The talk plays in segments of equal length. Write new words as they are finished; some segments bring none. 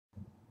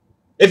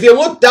If you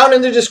look down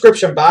in the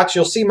description box,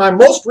 you'll see my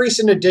most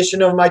recent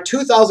edition of my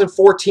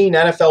 2014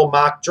 NFL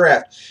mock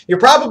draft. You're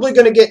probably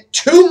going to get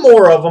 2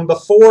 more of them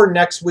before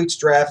next week's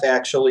draft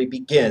actually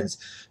begins.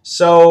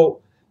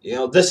 So,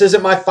 this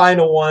isn't my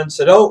final one,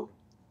 so don't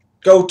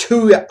go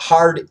too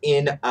hard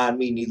in on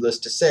me, needless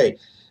to say.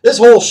 This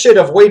whole shit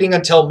of waiting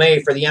until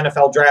May for the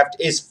NFL draft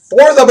is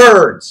for the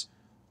birds.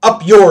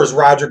 Up yours,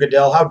 Roger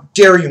Goodell. How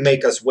dare you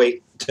make us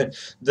wait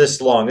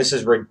this long? This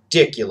is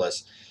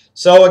ridiculous.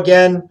 So,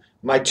 again,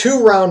 my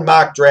 2-round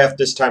mock draft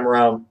this time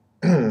around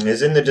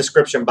is in the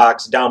description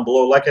box down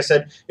below. Like I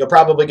said, you'll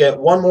probably get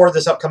 1 more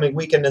this upcoming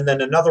weekend and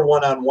then another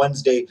one on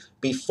Wednesday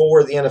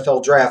before the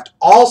NFL draft.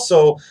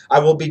 Also, I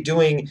will be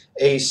doing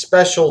a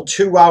special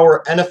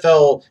 2-hour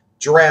NFL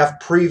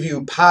draft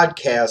preview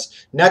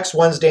podcast next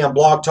Wednesday on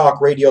Blog Talk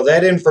Radio.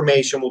 That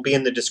information will be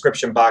in the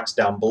description box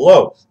down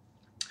below.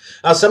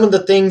 Some of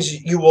the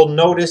things you will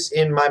notice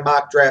in my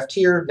mock draft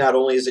here, not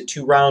only is it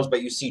 2 rounds,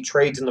 but you see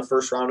trades in the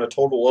first round, a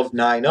total of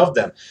 9 of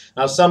them.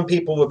 Now, some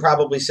people would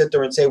probably sit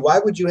there and say, why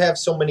would you have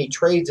so many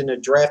trades in a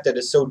draft that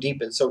is so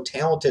deep and so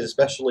talented,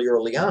 especially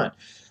early on?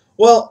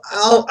 Well,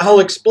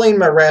 I'll explain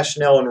my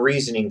rationale and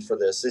reasoning for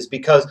this. Is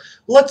because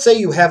let's say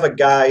you have a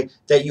guy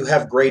that you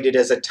have graded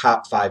as a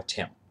top 5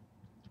 talent,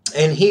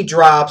 and he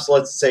drops,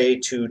 let's say,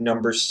 to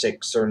number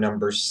 6 or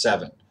number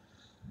 7.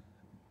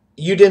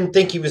 You didn't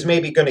think he was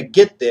maybe going to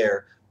get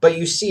there, but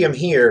you see him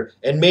here,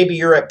 and maybe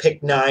you're at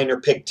pick 9 or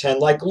pick 10.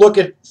 Like, look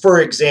at, for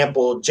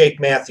example,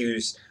 Jake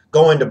Matthews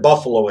going to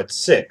Buffalo at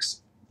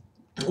 6.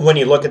 When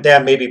you look at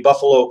that, maybe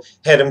Buffalo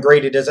had him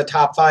graded as a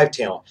top 5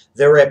 talent.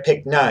 They're at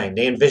pick 9.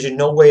 They envision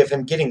no way of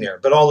him getting there,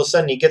 but all of a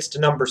sudden he gets to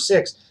number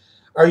 6.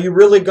 Are you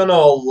really going to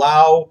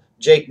allow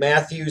Jake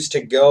Matthews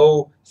to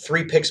go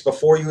 3 picks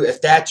before you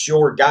if that's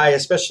your guy,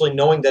 especially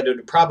knowing that it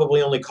would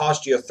probably only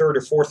cost you a 3rd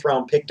or 4th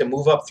round pick to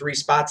move up 3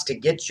 spots to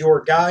get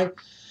your guy?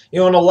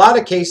 In a lot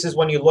of cases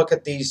when you look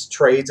at these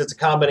trades, it's a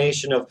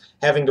combination of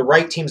having the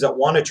right teams that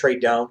want to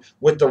trade down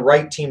with the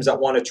right teams that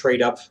want to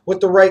trade up,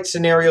 with the right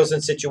scenarios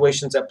and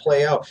situations that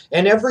play out.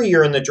 And every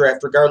year in the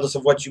draft, regardless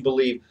of what you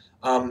believe,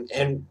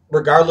 and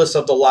regardless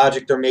of the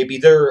logic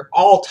there are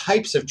all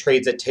types of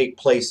trades that take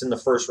place in the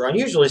first round,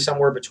 usually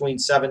somewhere between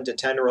 7 to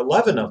 10 or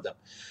 11 of them.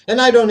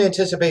 And I don't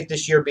anticipate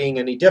this year being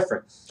any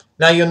different.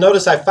 Now, you'll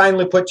notice I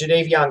finally put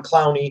Jadeveon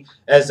Clowney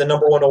as the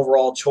number 1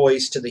 overall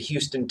choice to the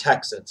Houston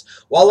Texans.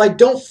 While I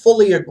don't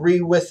fully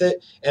agree with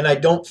it, and I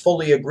don't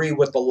fully agree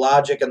with the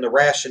logic and the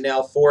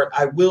rationale for it,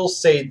 I will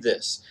say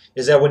this,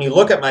 is that when you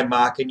look at my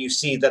mock and you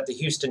see that the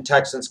Houston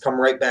Texans come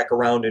right back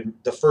around in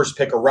the first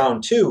pick of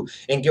round 2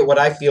 and get what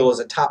I feel is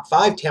a top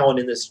 5 talent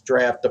in this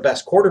draft, the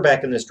best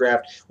quarterback in this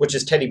draft, which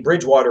is Teddy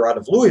Bridgewater out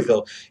of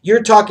Louisville,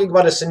 you're talking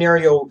about a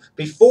scenario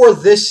before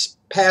this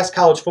past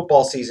college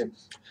football season.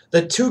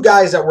 The 2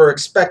 guys that were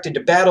expected to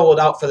battle it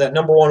out for that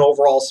number 1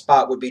 overall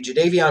spot would be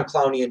Jadeveon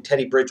Clowney and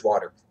Teddy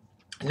Bridgewater.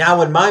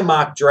 Now in my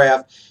mock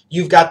draft,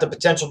 you've got the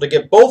potential to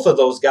get both of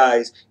those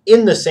guys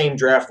in the same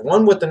draft,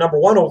 one with the number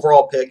 1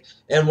 overall pick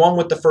and one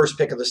with the first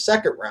pick of the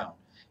 2nd round.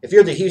 If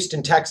you're the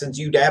Houston Texans,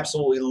 you'd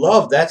absolutely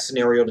love that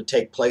scenario to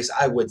take place.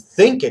 I would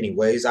think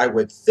anyways, I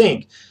would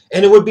think.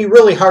 And it would be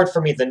really hard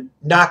for me to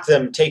knock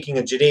them taking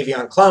a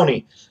Jadeveon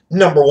Clowney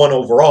number 1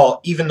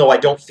 overall, even though I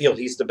don't feel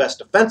he's the best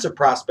defensive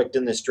prospect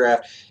in this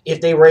draft,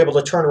 if they were able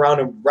to turn around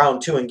in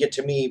round 2 and get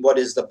to me what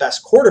is the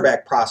best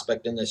quarterback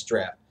prospect in this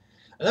draft.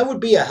 And that would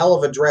be a hell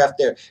of a draft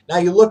there. Now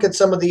you look at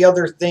some of the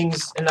other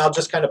things, and I'll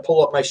just kind of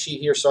pull up my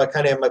sheet here so I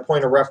kind of have my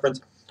point of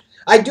reference.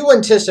 I do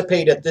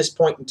anticipate at this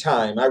point in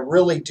time, I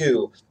really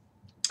do,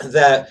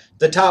 that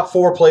the top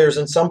 4 players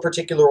in some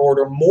particular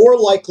order, more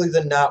likely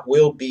than not,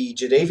 will be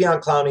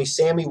Jadeveon Clowney,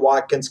 Sammy,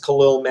 Watkins,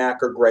 Khalil,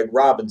 Mack, or Greg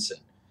Robinson.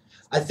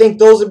 I think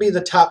those would be the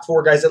top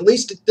 4 guys, at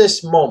least at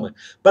this moment.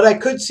 But I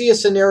could see a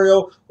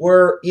scenario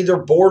where either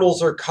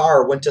Bortles or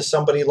Carr went to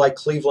somebody like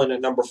Cleveland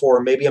at number 4,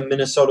 or maybe a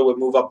Minnesota would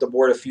move up the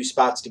board a few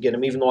spots to get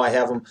him, even though I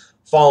have him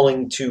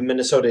falling to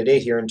Minnesota at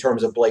 8 here in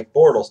terms of Blake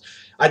Bortles.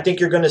 I think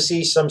you're going to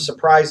see some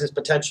surprises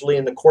potentially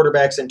in the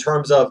quarterbacks in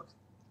terms of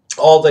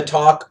all the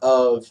talk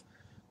of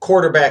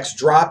quarterbacks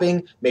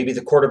dropping. Maybe the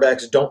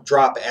quarterbacks don't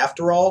drop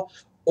after all,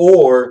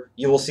 or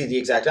you will see the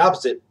exact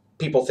opposite.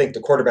 People think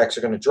the quarterbacks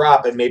are going to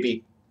drop, and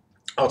maybe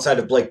outside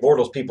of Blake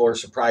Bortles, people are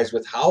surprised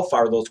with how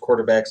far those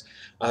quarterbacks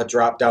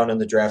drop down in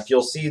the draft.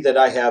 You'll see that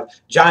I have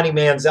Johnny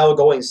Manziel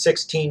going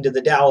 16 to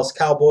the Dallas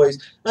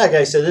Cowboys. Like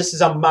I said, this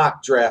is a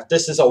mock draft.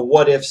 This is a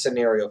what-if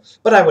scenario.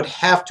 But I would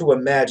have to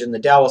imagine the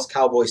Dallas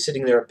Cowboys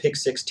sitting there at pick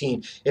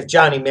 16 if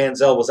Johnny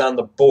Manziel was on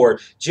the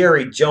board.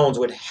 Jerry Jones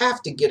would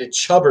have to get a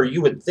chubber,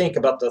 you would think,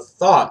 about the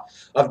thought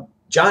of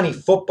Johnny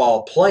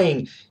Football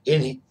playing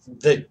in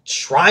the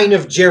Shrine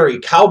of Jerry,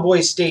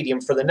 Cowboys Stadium,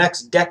 for the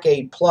next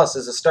decade plus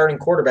as a starting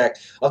quarterback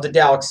of the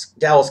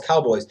Dallas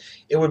Cowboys.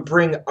 It would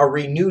bring a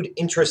renewed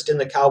interest in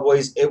the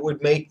Cowboys. It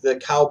would make the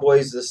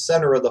Cowboys the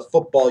center of the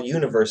football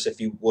universe, if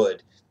you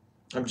would.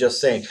 I'm just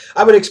saying.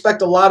 I would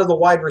expect a lot of the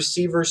wide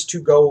receivers to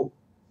go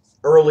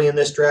early in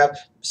this draft.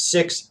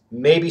 6,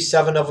 maybe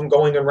 7 of them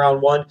going in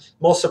round 1.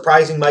 Most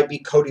surprising might be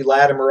Cody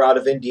Latimer out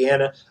of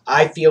Indiana.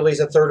 I feel he's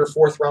a 3rd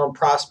or 4th round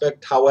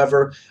prospect.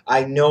 However,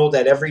 I know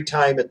that every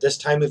time at this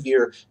time of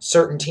year,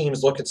 certain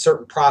teams look at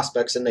certain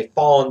prospects and they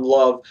fall in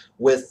love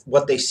with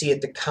what they see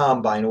at the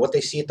combine and what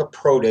they see at the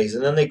pro days.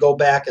 And then they go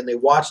back and they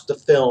watch the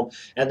film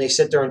and they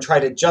sit there and try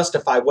to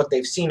justify what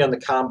they've seen on the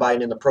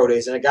combine and the pro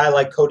days. And a guy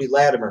like Cody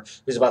Latimer,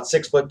 who's about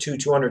 6'2",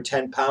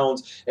 210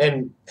 pounds,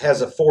 and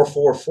has a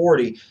 4.4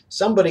 40,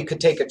 somebody could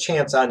take a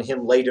chance on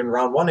him late in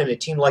round 1, and a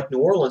team like New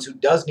Orleans, who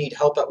does need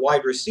help at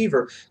wide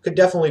receiver, could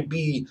definitely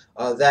be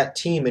that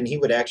team, and he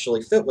would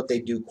actually fit what they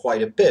do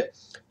quite a bit.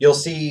 You'll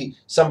see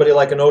somebody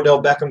like an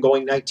Odell Beckham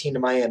going 19 to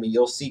Miami.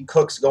 You'll see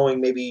Cooks going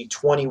maybe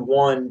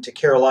 21 to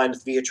Carolina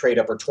via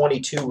trade-up, or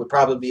 22 would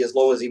probably be as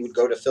low as he would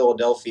go to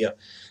Philadelphia.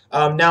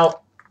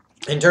 Now,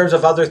 in terms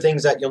of other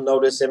things that you'll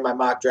notice in my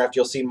mock draft,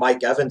 you'll see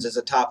Mike Evans as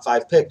a top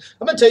 5 pick.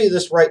 I'm going to tell you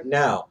this right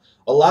now.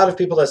 A lot of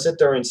people that sit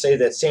there and say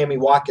that Sammy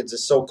Watkins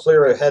is so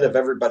clear ahead of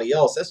everybody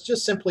else, that's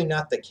just simply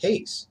not the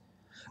case.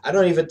 I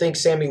don't even think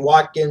Sammy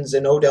Watkins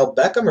and Odell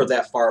Beckham are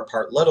that far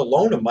apart, let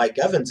alone a Mike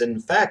Evans. And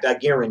in fact, I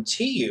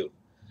guarantee you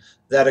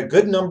that a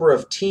good number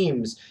of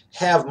teams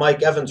have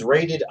Mike Evans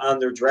rated on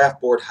their draft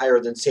board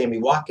higher than Sammy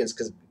Watkins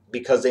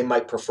because they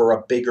might prefer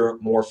a bigger,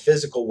 more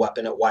physical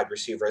weapon at wide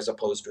receiver as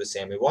opposed to a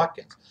Sammy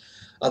Watkins.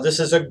 This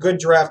is a good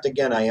draft,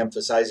 again, I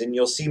emphasize, and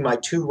you'll see my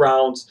 2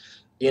 rounds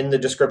in the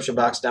description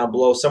box down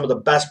below. Some of the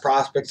best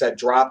prospects that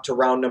dropped to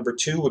round number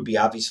 2 would be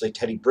obviously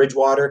Teddy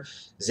Bridgewater,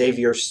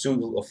 Xavier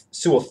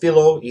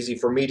Suafilo, easy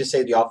for me to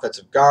say, the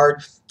offensive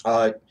guard.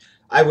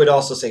 I would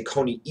also say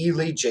Coney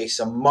Ely,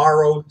 Jason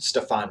Morrow,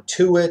 Stephon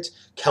Tuitt,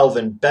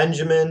 Kelvin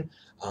Benjamin,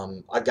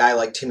 a guy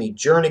like Timmy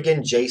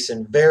Jernigan,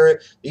 Jason Verrett.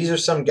 These are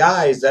some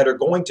guys that are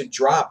going to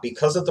drop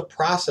because of the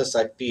process,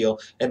 I feel,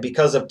 and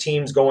because of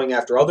teams going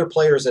after other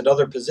players at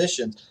other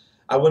positions.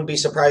 I wouldn't be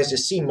surprised to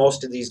see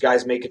most of these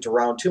guys make it to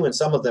round 2, and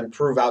some of them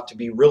prove out to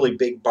be really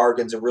big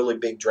bargains and really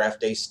big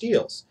draft day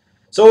steals.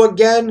 So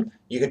again,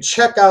 you can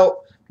check out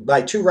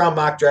my 2-round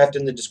mock draft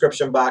in the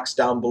description box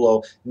down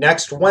below.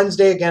 Next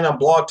Wednesday, again, on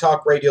Blog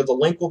Talk Radio, the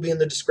link will be in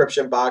the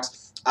description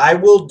box. I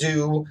will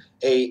do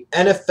a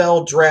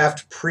NFL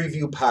draft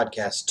preview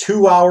podcast.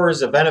 2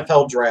 hours of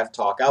NFL draft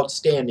talk.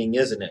 Outstanding,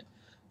 isn't it?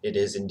 It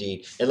is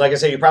indeed. And like I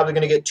said, you're probably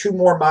going to get 2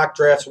 more mock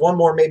drafts. 1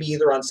 more maybe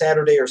either on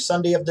Saturday or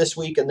Sunday of this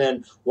week, and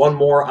then 1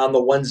 more on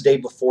the Wednesday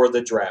before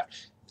the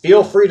draft.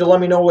 Feel free to let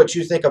me know what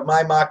you think of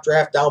my mock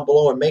draft down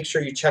below, and make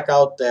sure you check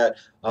out that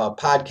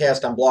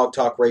podcast on Blog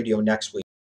Talk Radio next week.